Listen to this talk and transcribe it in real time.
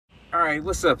All right,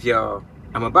 what's up, y'all?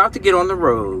 I'm about to get on the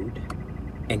road,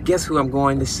 and guess who I'm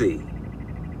going to see?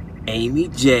 Amy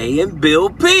J and Bill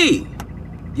P.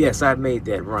 Yes, I made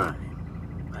that rhyme.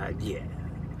 Yeah,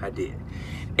 I did.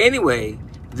 Anyway,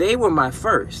 they were my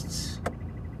firsts.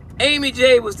 Amy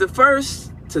J was the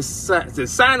first to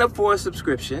sign up for a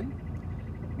subscription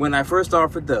when I first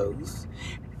offered those.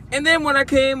 And then when I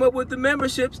came up with the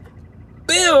memberships,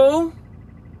 Bill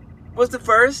was the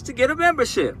first to get a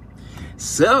membership.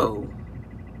 So,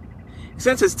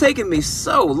 since it's taken me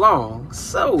so long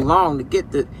to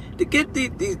get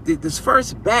this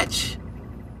first batch,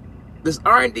 this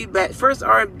first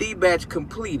R&D batch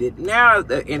completed. Now,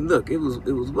 and look, it was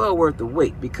well worth the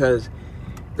wait because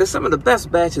they're some of the best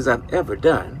batches I've ever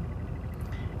done.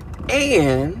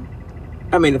 And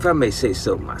I mean, if I may say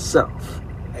so myself,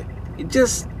 it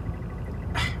just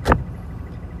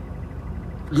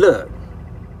look,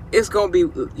 it's gonna be,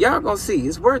 y'all gonna see,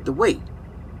 it's worth the wait.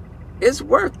 It's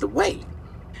worth the wait.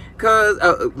 Cause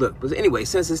look, but anyway,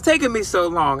 since it's taken me so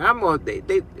long, they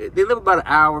live about an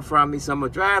hour from me, so I'm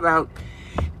gonna drive out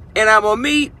and I'm gonna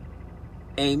meet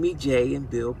Amy J and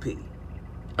Bill P.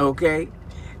 Okay?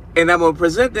 And I'm gonna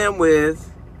present them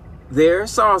with their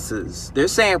sauces, their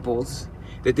samples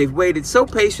that they've waited so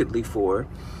patiently for,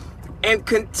 and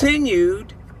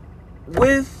continued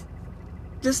with,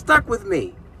 just stuck with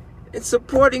me in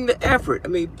supporting the effort. I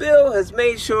mean, Bill has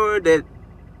made sure that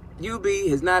UB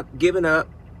has not given up,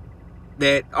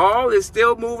 that all is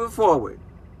still moving forward,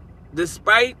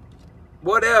 despite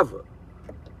whatever.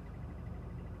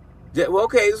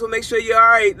 Okay, just want to make sure you're all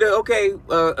right. Okay,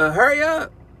 hurry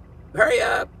up. Hurry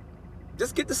up.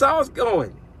 Just get the sauce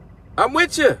going. I'm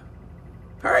with you.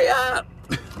 Hurry up.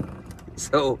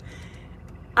 So,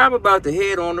 I'm about to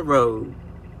head on the road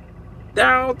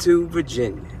down to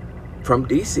Virginia from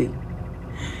D.C.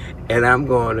 And I'm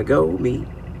going to go meet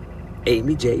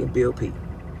Amy J and Bill P.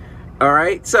 All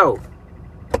right, so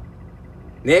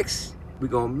next we're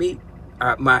gonna meet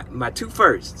my two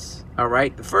firsts. All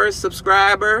right, the first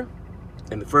subscriber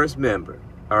and the first member.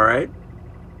 All right,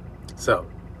 so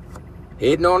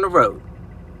heading on the road.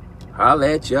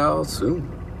 Holla at y'all soon.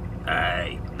 All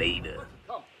right, later.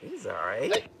 He's all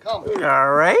right. Hey, come. He's all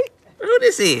right. Who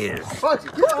this is?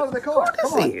 Bugsy, get out of the car.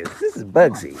 Who this is? This is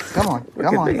Bugsy. Come on, Look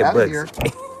come at on, that out of here.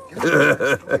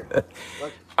 Bugsy.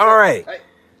 All right. Hey.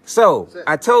 So, Sit.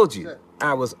 I told you, Sit.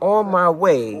 I was on my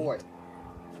way Boy.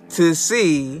 to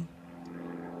see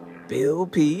Bill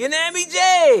P and Amy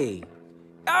J.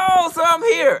 Oh, so I'm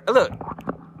here. Look.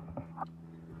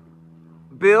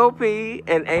 Bill P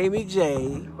and Amy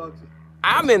J.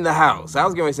 I'm in the house. I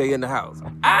was going to say in the house.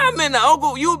 I'm in the,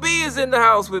 Uncle UB is in the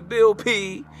house with Bill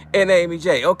P and Amy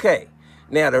J. Okay.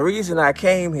 Now, the reason I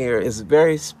came here is a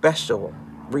very special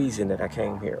reason that I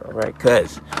came here, all right?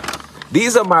 Because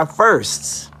these are my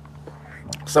firsts.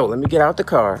 So let me get out the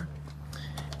car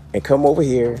and come over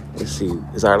here. Let's see.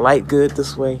 Is our light good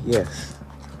this way? Yes.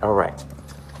 All right.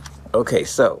 Okay,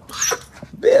 so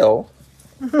Bill,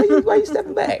 why you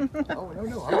stepping back? Oh,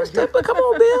 no. Don't step back. Come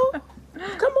on, Bill.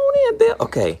 Come on in, Bill.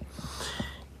 Okay.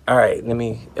 All right. Let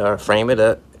me frame it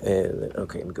up. And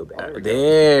okay, let me go back.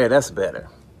 There, that's better.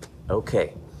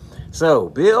 Okay. So,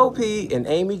 Bill P and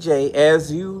Amy J,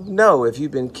 as you know, if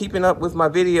you've been keeping up with my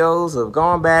videos of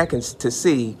going back and to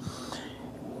see,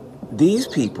 these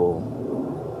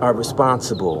people are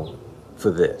responsible for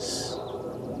this.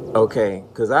 Okay?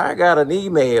 Because I got an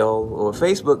email or a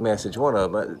Facebook message, one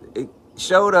of them, it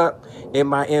showed up in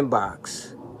my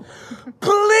inbox.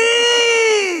 Please!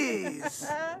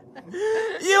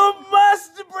 You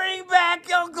must bring back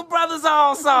UncleBrutha's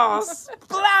ALLSAUCE.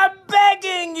 I'm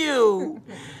begging you.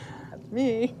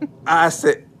 Me. I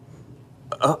said,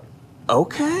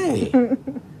 okay.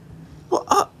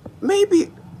 Well,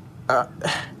 maybe,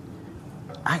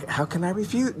 how can I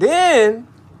refuse? Then,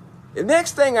 the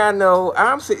next thing I know,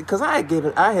 because I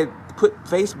had put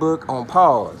Facebook on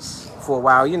pause for a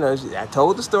while. You know, I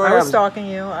told the story. I was stalking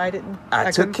you. I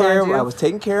took care of you. I was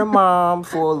taking care of Mom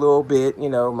for a little bit. You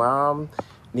know, Mom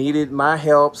needed my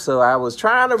help, so I was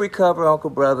trying to recover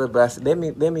UncleBrutha, but I said, let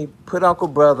me put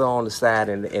UncleBrutha on the side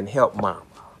and help Mom.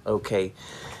 Okay,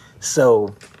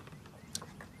 so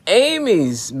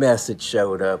Amy's message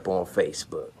showed up on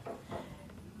Facebook.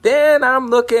 Then I'm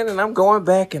looking and I'm going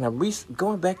back and I'm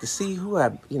going back to see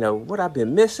what I've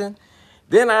been missing.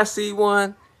 Then I see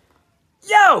one.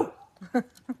 Yo,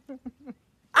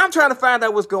 I'm trying to find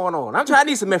out what's going on. I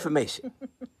need some information.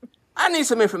 I need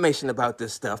some information about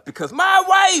this stuff because my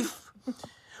wife,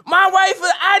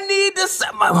 I need this.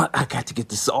 I got to get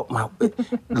the salt.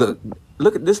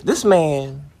 Look at this. This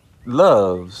man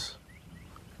loves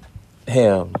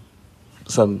him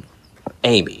some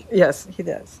Amy. Yes, he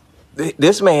does.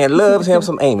 This man loves him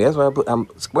some Amy. That's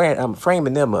why I'm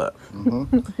framing them up.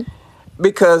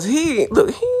 Because he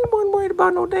wasn't worried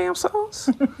about no damn sauce.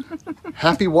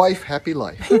 Happy wife, happy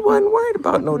life. He wasn't worried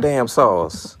about no damn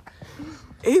sauce.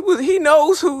 He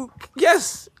knows who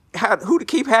to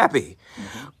keep happy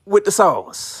with the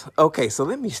sauce. Okay, so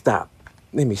let me stop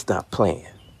playing.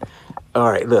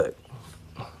 All right, look.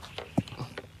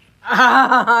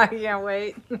 I can't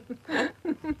wait.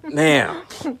 Now,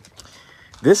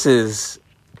 this is,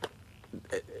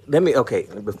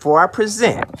 before I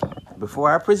present.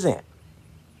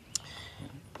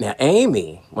 Now,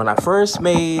 Amy, when I first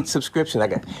made subscriptions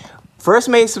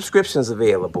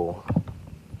available,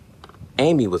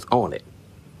 Amy was on it.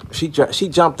 She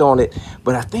jumped on it,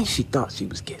 but I think she thought she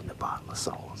was getting a bottle of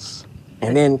sauce.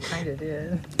 And then, kind of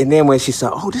did. And then when she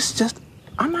saw,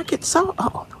 I'm not getting sauce.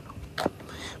 Oh, no.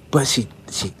 But she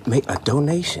made a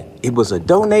donation. It was a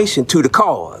donation to the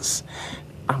cause.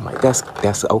 I'm like,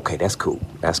 that's okay. That's cool.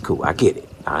 I get it.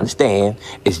 I understand.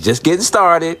 It's just getting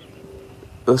started.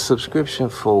 A subscription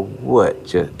for what?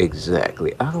 Just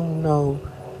exactly? I don't know.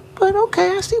 But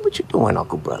okay, I see what you're doing,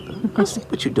 UncleBrutha. I see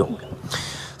what you're doing.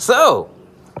 So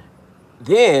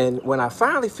then, when I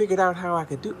finally figured out how I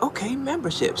could do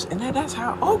memberships, and that's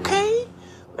how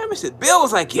membership. Bill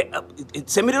was like, yeah,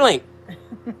 send me the link.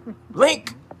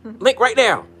 Link right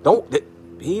now.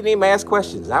 He didn't even ask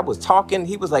questions. I was talking.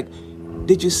 He was like,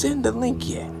 did you send the link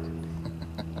yet?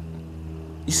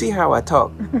 You see how I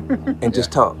talk and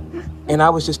just talk. And I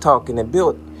was just talking and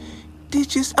Bill,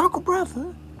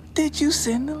 UncleBrutha, did you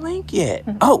send the link yet?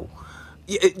 Oh,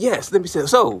 yes, let me say.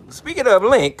 So, speaking of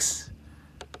links,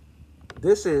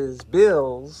 this is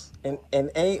Bill's,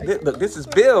 look, this is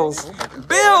Bill's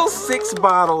 6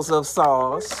 bottles of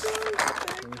sauce.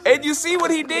 And you see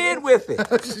what he did with it.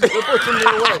 She's pushing me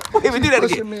away. Wait, do that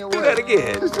again. Me away. Do that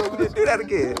again. Do that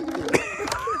again.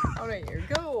 Oh, there you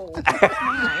go.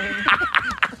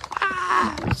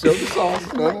 Show the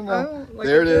sauce. No. Oh,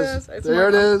 There it is. There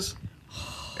it is.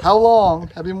 How long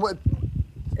have you been waiting?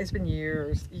 It's been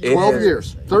years. 12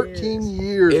 years. 13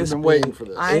 years you've been waiting for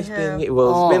this. It's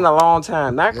been a long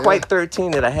time. Not quite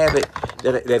 13 that I have it,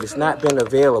 that it's not been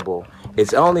available.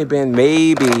 It's only been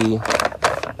maybe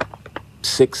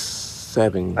 6,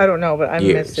 7 I don't know, but I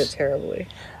years. missed it terribly.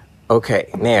 Okay,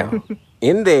 now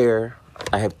in there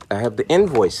I have the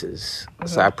invoices.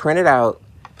 So I printed out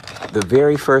the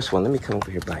very first one. Let me come over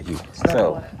here by you.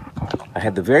 So I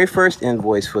had the very first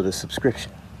invoice for the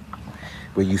subscription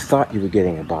where you thought you were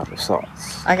getting a bottle of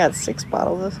sauce. I got 6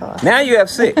 bottles of sauce. Now you have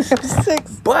 6.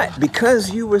 6. But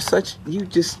because you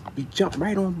jumped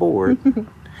right on board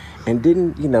and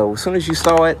didn't, as soon as you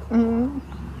saw it,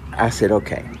 I said,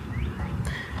 okay.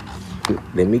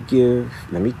 Let me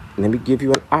give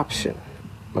you an option,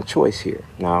 a choice here.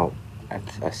 Now,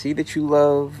 I see that you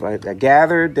love. I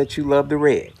gathered that you love the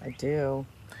red. I do.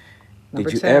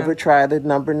 Did you ever try the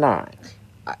number 9?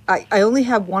 I only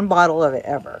have 1 bottle of it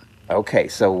ever. Okay,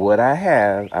 so what I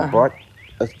have, I bought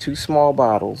 2 small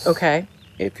bottles. Okay.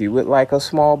 If you would like a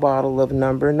small bottle of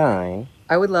number 9,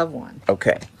 I would love one.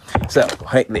 Okay, so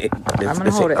I'm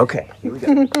gonna hold it. Okay, here we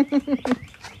go.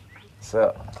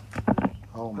 So.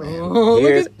 Oh man!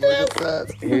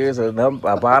 Here's a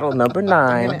bottle number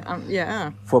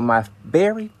 9. For my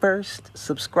very first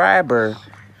subscriber,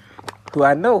 who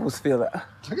I know was feeling.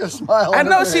 I got a smile. I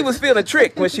know she was feeling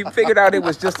tricked when she figured out it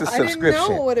was just a subscription. I didn't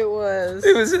know what it was.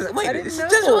 It was just I didn't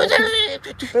know.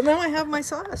 But now I have my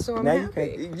sauce, so I'm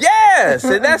happy. Yes,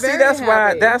 and that's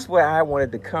happy. That's why I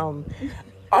wanted to come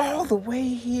all the way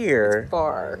here. It's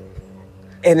far.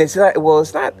 And it's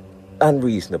it's not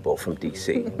unreasonable from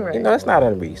DC. Right. It's not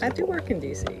unreasonable. I do work in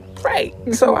DC. Right.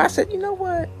 So I said, you know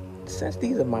what? Since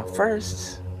these are my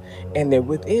firsts and they're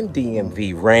within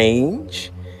DMV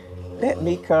range, let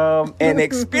me come and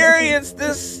experience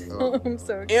this I'm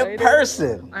so excited. in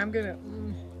person. I'm gonna.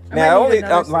 Now,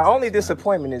 my only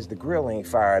disappointment is the grill ain't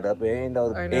fired up. It ain't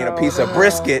a piece of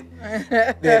brisket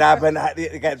that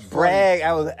I got brag.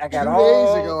 I got 2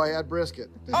 days ago I had brisket.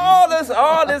 All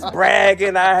this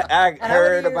bragging I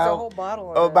heard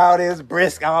about his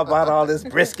brisket. About all this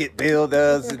brisket Bill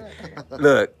does.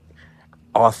 Look,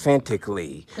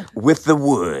 authentically with the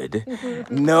wood,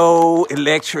 no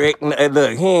electric.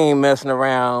 Look, he ain't messing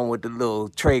around with the little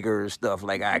Traeger stuff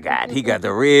like I got. He got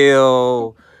the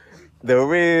real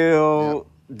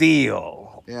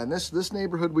deal. Yeah, in this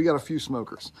neighborhood, we got a few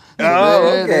smokers.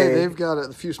 So they've got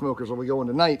a few smokers when we go in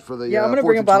tonight for the I'm going to 4th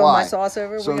bring a of bottle July. of my sauce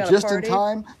over. So we got just a party. in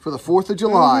time for the 4th of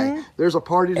July, there's a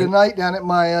party tonight down at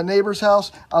my neighbor's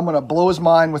house. I'm going to blow his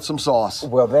mind with some sauce.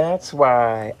 Well, that's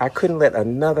why I couldn't let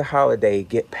another holiday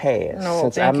get past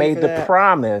since I made the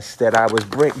promise that I was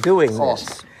doing sauce.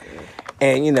 this.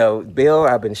 And you know, Bill,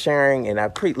 I've been sharing, and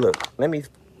look. Let me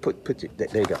put you. There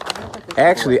you go.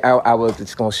 Actually, I was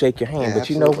just gonna shake your hand, but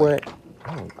absolutely. you know what?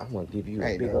 I'm gonna give you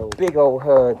a big old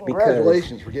hug because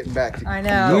congratulations for getting back to I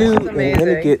know. It's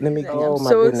amazing. Let me. Oh I'm my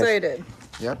so goodness. excited.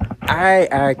 Yep.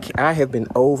 I have been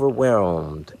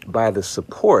overwhelmed by the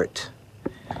support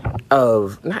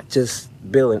of not just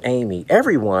Bill and Amy,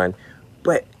 everyone,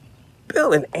 but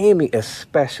Bill and Amy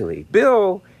especially.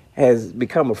 Bill has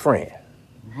become a friend,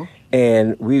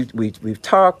 and we've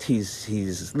talked.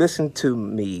 He's listened to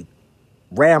me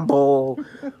ramble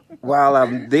while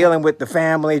I'm dealing with the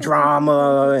family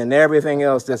drama and everything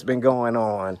else that's been going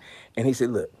on. And he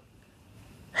said, "Look,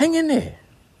 hang in there.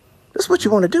 This is what you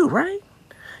want to do, right?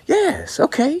 Yes,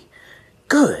 okay,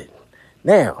 good.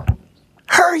 Now,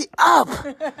 hurry up.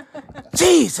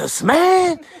 Jesus,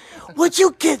 man. Would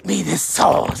you get me this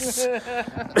sauce?"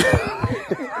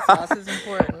 Sauce is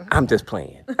important. I'm just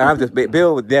playing.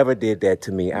 Bill never did that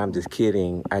to me. I'm just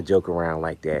kidding. I joke around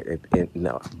like that.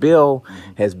 No, Bill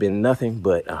has been nothing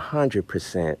but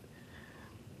 100%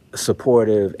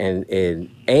 supportive. And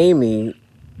Amy,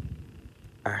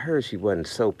 I heard she wasn't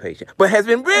so patient, but has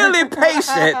been really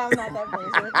patient. I'm not that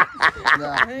patient.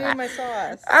 I need my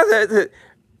sauce.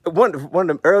 One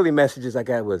of the early messages I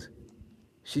got was,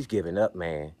 "She's giving up,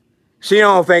 man. She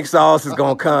don't think sauce is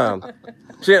gonna come."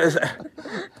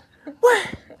 What?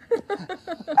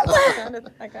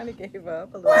 I kind of gave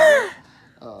up a little bit.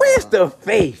 Where's the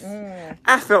faith?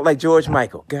 I felt like George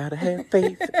Michael. Gotta have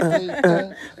faith.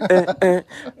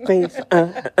 Faith.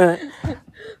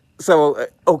 So,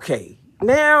 okay.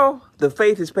 Now the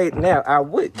faith is paid. Now,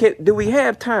 do we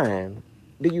have time?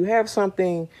 Do you have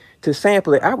something to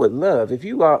sample it? I would love if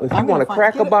you want to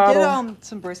crack a bottle. Get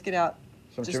some brisket out.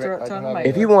 Some Just throw it on the mic.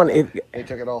 If you want, they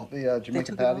took it all. The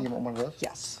Jamaican patty. You want one of those?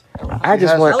 Yes. I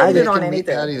just want. I'll eat it on Jamaican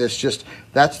anything. patty.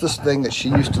 That's the thing that she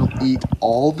used to eat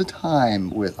all the time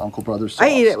with Uncle Brutha's sauce.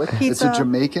 I eat it with pizza. It's a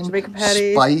Jamaican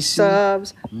patties, spicy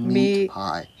subs, meat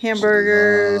pie.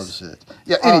 hamburgers. She loves it.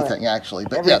 Yeah, anything actually.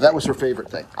 But yeah, that was her favorite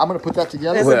thing. I'm gonna put that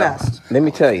together. It's the best. Let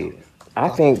me tell you, I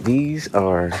think these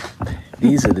are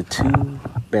the two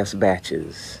best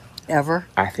batches Ever.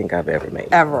 I think I've ever made.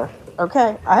 Ever.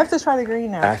 Okay. I have to try the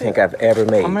green now. I think I've ever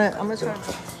made. I'm gonna try.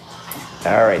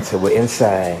 All right, so we're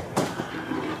inside.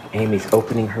 Amy's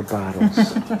opening her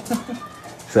bottles.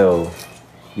 So,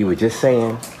 you were just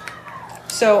saying.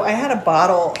 So I had a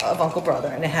bottle of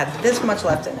UncleBrutha and it had this much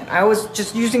left in it. I was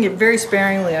just using it very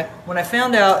sparingly. When I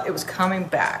found out it was coming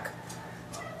back,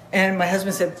 and my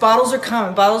husband said, "Bottles are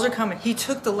coming, bottles are coming." He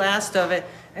took the last of it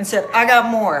and said, "I got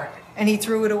more," and he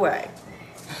threw it away.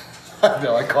 I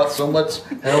know, I caught so much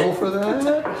hell for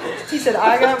that. He said,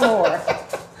 "I got more."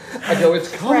 I go, "It's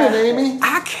coming, Amy."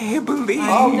 I can't believe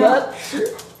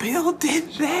Bill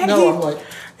did that. No, I'm like,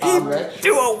 he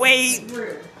threw away.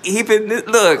 Even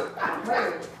look,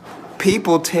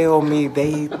 people tell me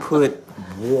they put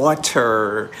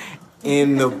water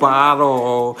in the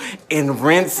bottle and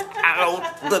rinse out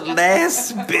the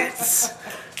last bits.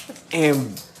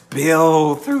 And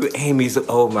Bill threw Amy's.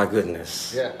 Oh my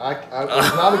goodness. Yeah, it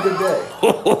was not a good day.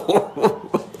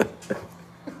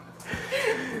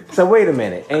 So wait a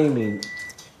minute, Amy.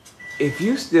 If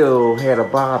you still had a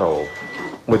bottle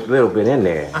with a little bit in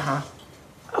there,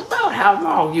 about how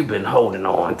long you been holding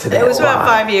on to that? It was about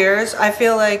wine? 5 years. I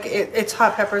feel like it's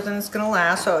hot peppers and it's gonna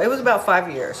last. So it was about 5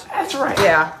 years. That's right.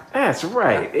 Yeah. That's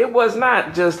right. It was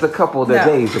not just a couple of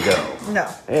days ago. No.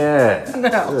 Yeah.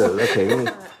 No. Good. Okay.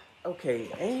 Okay.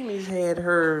 Amy's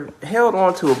held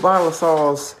on to a bottle of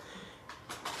sauce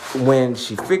when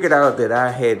she figured out that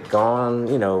I had gone,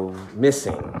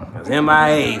 missing. I was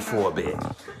MIA for a bit.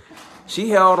 She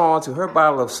held on to her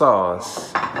bottle of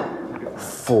sauce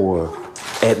for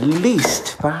at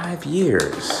least 5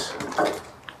 years.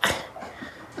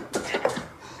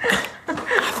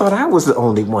 I thought I was the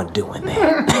only one doing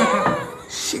that.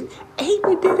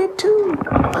 Amy did it too.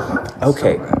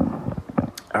 Okay.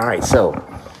 All right. So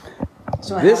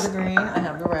I have the green. I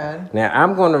have the red. Now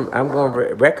I'm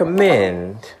gonna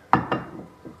recommend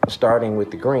starting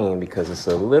with the green because it's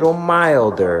a little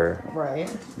milder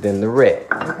than the red.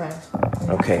 Okay.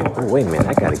 Okay. Oh, wait a minute.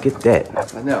 I gotta get that.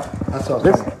 I know. That's all.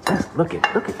 Look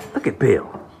at Bill.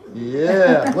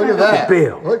 Yeah. Look at that.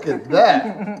 Bill. Look at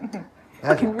that.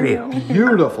 That's Look at Bill.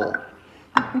 Beautiful.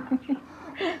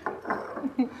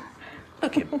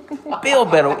 Look at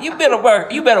Bill. You better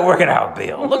work it out,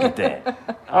 Bill. Look at that.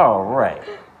 All right.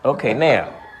 Okay.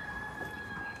 Now.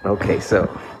 Okay. So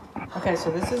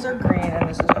this is our green and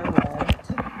this is our red.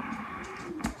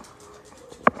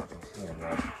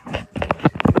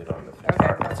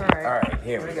 Okay, that's all right. All right.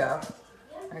 Here we go.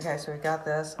 Okay, so we got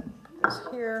this. Put this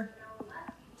here.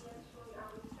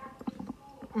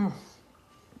 What?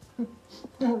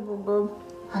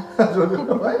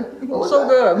 So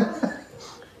good.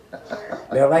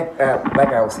 Now, like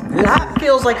I was, That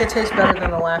feels like it tastes better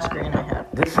than the last green I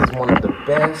had. this is one of the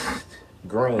best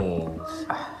greens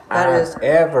That I've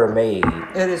ever made.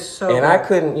 It is so And good. I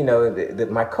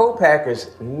couldn't, my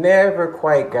co-packers never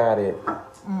quite got it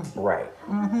right.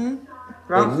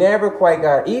 They never quite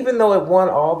got it. Even though it won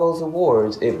all those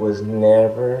awards, it was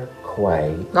never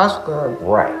quite That's good.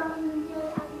 right.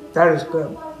 That is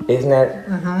good. Isn't that?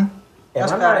 Mm-hmm.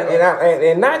 That's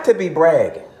And not to be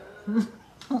bragging.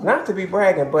 Not to be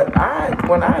bragging, but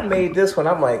when I made this one,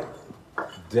 I'm like,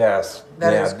 that's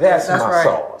my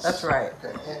sauce. That's right.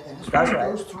 And this That's one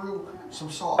right. goes through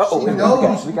some sauce. Oh,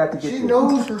 we got to get She to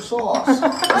knows her sauce.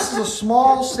 This is a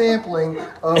small sampling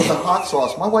of the hot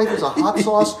sauce. My wife is a hot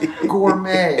sauce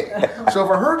gourmet. So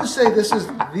for her to say this is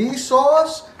the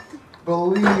sauce,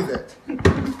 believe it.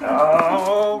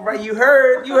 Oh, right. You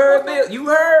heard, Bill. You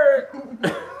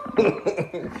heard.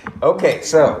 Okay,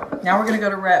 so Now we're gonna go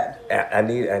to red. I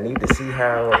need to see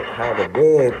how the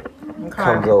red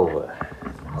comes over.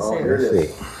 Oh, here it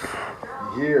is.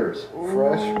 Years.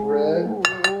 Fresh red.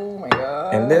 Oh my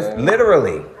god. And this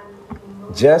literally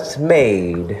just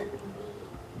made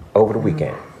over the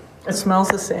weekend. It smells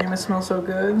the same. It smells so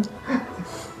good.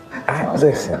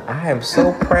 Listen, I am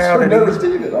so proud of Nervous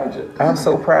these. David, aren't you? I'm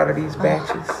so proud of these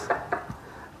batches.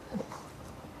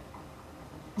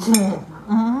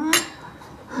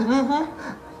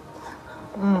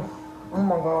 Oh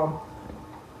my god.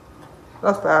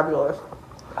 That's fabulous.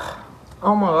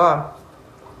 Oh my god.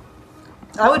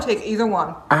 I would take either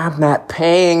one. I'm not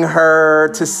paying her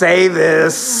to say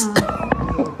this.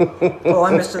 Oh,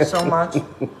 I missed it so much.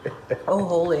 Oh,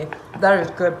 holy. That is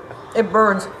good. It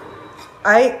burns.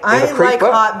 I It'll creep like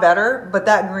up. hot better, but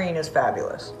that green is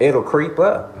fabulous. It'll creep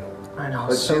up. I know.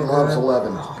 But so she loves good.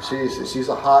 11. She's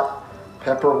a hot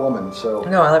pepper woman, so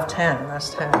No, I love 10.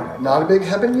 That's 10. not a big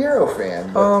habanero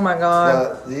fan. But Oh my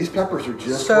god. these peppers are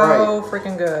just So right.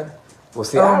 freaking good. Well,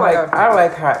 see, Oh I my God.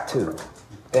 like hot too.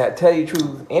 And I tell you the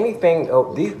truth, anything.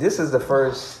 Oh, this is the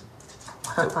first.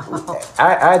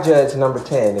 I judge number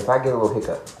 10 if I get a little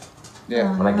hiccup.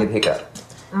 Yeah. When I get hiccup,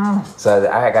 so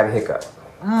I got a hiccup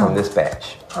from this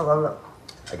batch. I love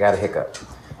it. I got a hiccup.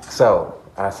 So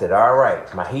I said, all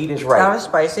right, my heat is That right. was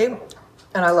spicy,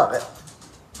 and I love it.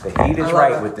 The heat is love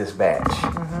right it. with this batch,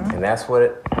 and that's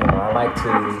what I like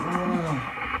to.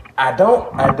 I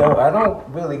don't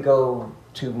really go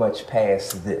too much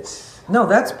past this. No,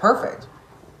 that's perfect.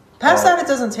 Past that, it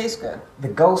doesn't taste good. The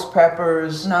ghost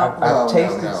peppers. No. I've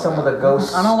tasted some of the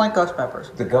ghost. I don't like ghost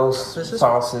peppers. The ghost This is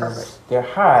sauces. perfect. They're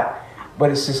hot, but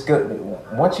it's just good.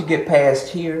 Once you get past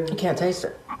here, You can't taste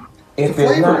it. The if there's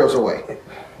flavor not goes away.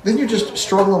 Then you're just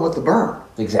struggling with the burn.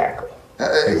 exactly,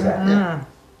 Exactly.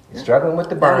 You're struggling with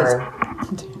the burn.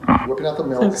 Whipping out the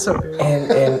milk. It's so good.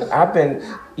 And I've been,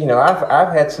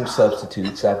 I've had some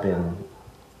substitutes I've been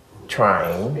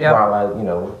trying Yep. while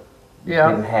I,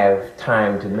 didn't have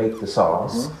time to make the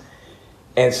sauce.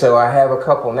 And so I have a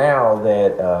couple now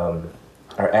that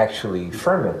are actually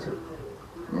fermented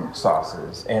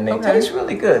sauces, and they Okay. taste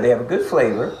really good. They have a good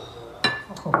flavor,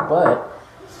 but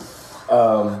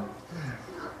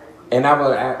and I'm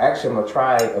gonna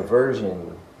try a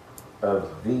version of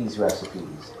these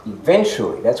recipes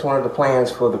eventually. That's one of the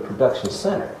plans for the production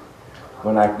center.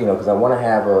 When I, because I want to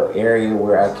have an area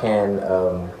where I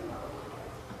can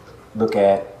look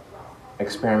at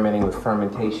experimenting with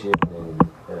fermentation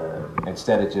and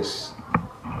instead of just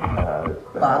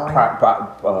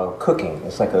cooking.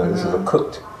 It's like this is a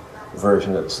cooked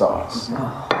version of the sauce. So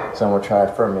I'm gonna try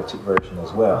a fermented version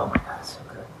as well. That's so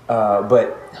good.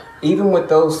 But even with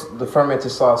the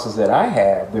fermented sauces that I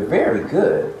have, they're very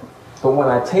good. But when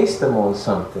I taste them on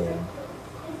something,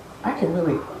 I can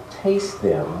really taste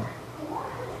them.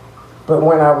 But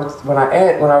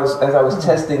as I was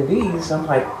testing these, I'm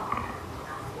like,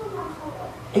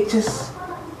 it just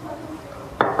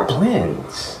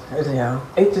blends. Yeah.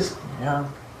 It just Yeah.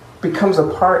 becomes a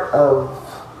part of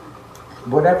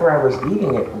whatever I was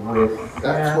eating it with.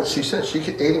 That's what she said. She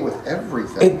ate it with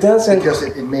everything. It doesn't- because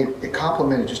it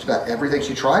complemented just about everything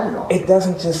she tried it on. It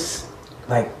doesn't just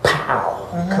like pow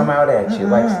come out at you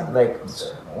like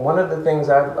one of the things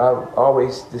I've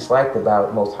always disliked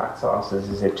about most hot sauces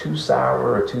is they're too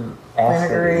sour or too acid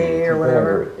Vinegary or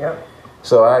whatever. Yep.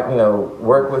 So I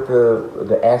work with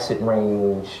the acid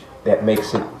range that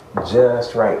makes it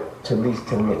just right, at least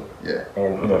to me. Yeah.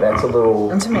 And that's a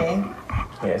little. And to me,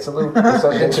 Yeah, it's a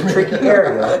tricky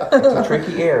area. It's a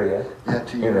tricky area. Yeah,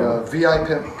 to your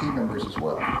VIP members as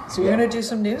well. so you're gonna do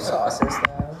some new sauces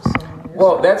though.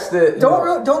 Well, that's the...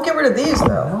 Don't get rid of these,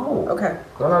 though. No. Okay.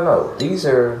 No. These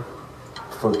are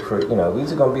for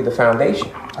these are going to be the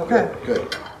foundation. Okay.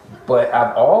 Good. But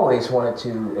I've always wanted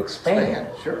to expand.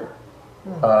 Sure.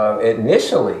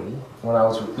 Initially, when I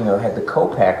was, had the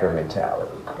co-packer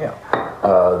mentality. Yeah.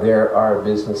 There are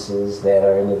businesses that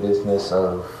are in the business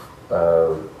of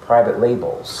private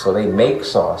labels. So they make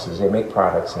sauces, they make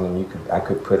products, and I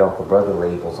could put UncleBrutha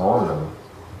labels on them.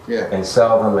 Yeah. And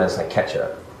sell them as like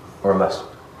ketchup or mustard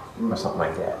or something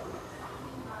like that.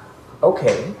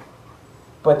 Okay.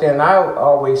 But then I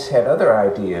always had other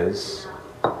ideas,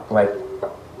 like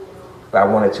I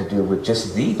wanted to do with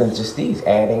just these,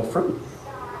 adding fruit.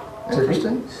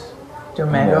 Interesting. Do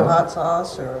mango hot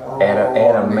sauce or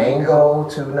add a mango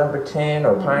to number 10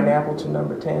 or pineapple to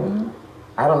number 10.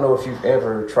 I don't know if you've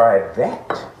ever tried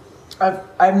that.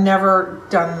 I've never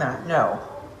done that. No.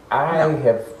 I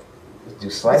have. Do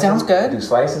slices. It sounds good. Do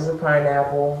slices of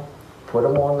pineapple, put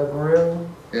them on the grill.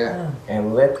 Yeah.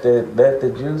 And let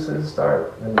the juices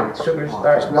start and the sugar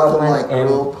starts Nothing bubbling like and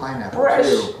grilled pineapple.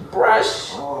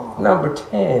 brush number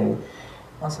 10.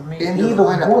 That's In amazing. the Either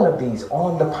pineapple. one of these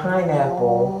on the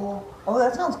pineapple, Oh,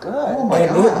 that sounds good. Oh my and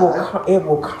God. it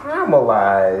will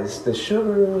caramelize the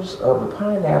sugars of the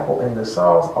pineapple and the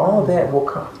sauce. All that will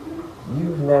come.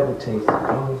 You've never tasted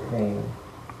anything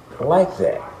like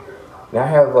that. Now I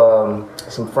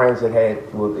have some friends that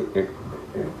had, well, their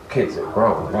kids are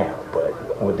grown now, but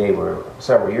when they were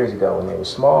several years ago when they were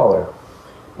smaller,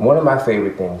 one of my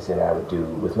favorite things that I would do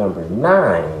with number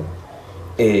 9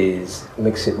 is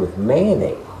mix it with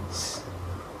mayonnaise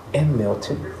and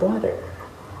melted butter.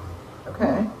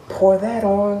 Okay. Pour that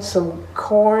on some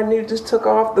corn you just took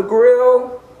off the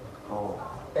grill.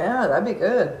 Yeah, that'd be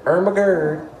good.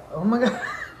 Ermagerd. Oh my God.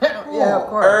 Yeah, of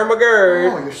course.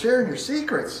 Ermagerd. Oh, you're sharing your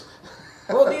secrets.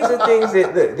 Well, these are things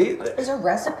that These are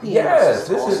recipes. yes,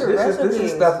 this is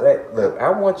recipes. stuff that look. I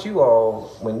want you all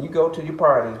when you go to your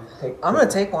party. I'm gonna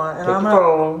take one, and take I'm your gonna.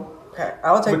 phone. Okay,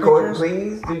 I'll take Record, pictures.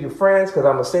 please do your friends because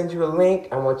I'm gonna send you a link.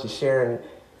 I want you sharing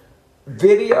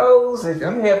videos if you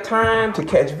have time to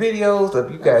catch videos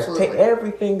of you guys. Absolutely. Take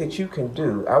everything that you can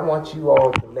do. I want you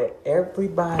all to let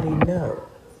everybody know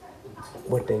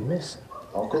what they missing.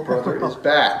 UncleBrutha is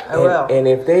back. I will. And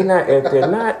if they're not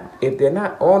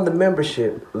on the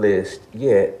membership list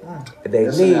yet, they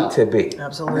Missing need out. to be.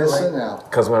 Absolutely. Missing out.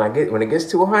 Because when it gets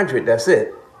to 100, that's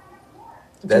it.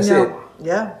 That's You know, it.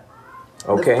 Yeah.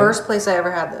 Okay. The first place I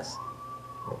ever had this.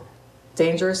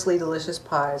 Dangerously Delicious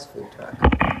Pies food truck.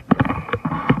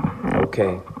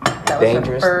 Okay. That was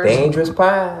the first- Dangerous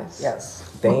pies. Yes.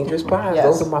 Dangerous pies. Yes.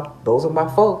 Those are my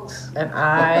folks. And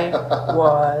I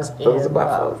was Those are in my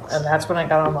love. folks. And that's when I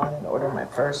got online and ordered my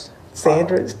first.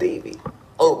 Sandra and Stevie.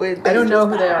 Oh, I don't know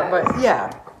who they are, but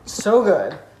yeah, so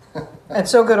good. And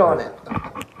so good on it.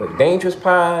 But Dangerous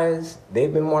Pies,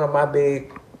 they've been one of my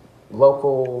big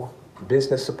local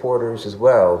business supporters as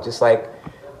well. Just like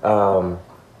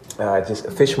just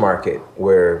a fish market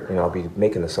where I'll be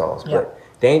making the sauce. Yeah. But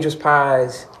Dangerous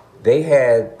Pies,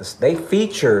 they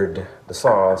featured the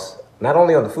sauce not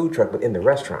only on the food truck but in the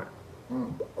restaurant,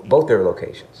 both their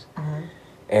locations,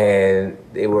 and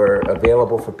they were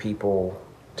available for people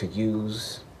to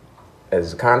use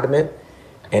as a condiment.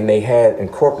 And they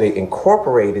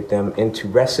incorporated them into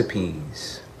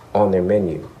recipes on their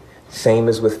menu. Same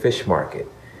as with Fish Market.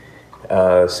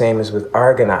 Same as with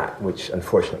Argonaut, which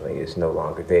unfortunately is no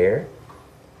longer there.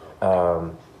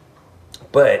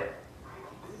 But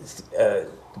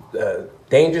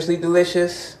Dangerously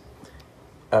Delicious.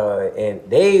 And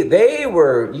they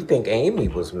were, you think Amy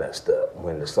was messed up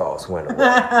when the sauce went away.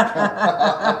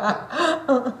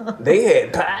 They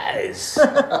had pies.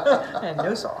 And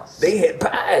no sauce. They had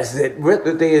pies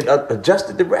that they had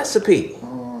adjusted the recipe.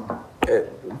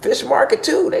 Fish Market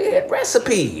too, they had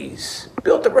recipes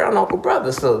built around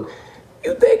UncleBrutha. So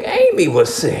you think Amy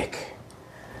was sick?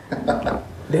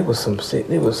 There was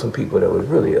some people that was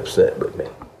really upset with me.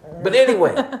 But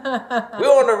anyway, we're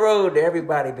on the road to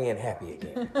everybody being happy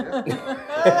again. I'm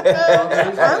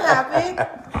happy.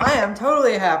 I am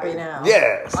totally happy now.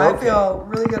 Yes, I okay. feel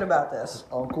really good about this.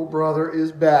 UncleBrutha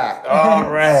is back. All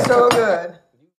right. So good.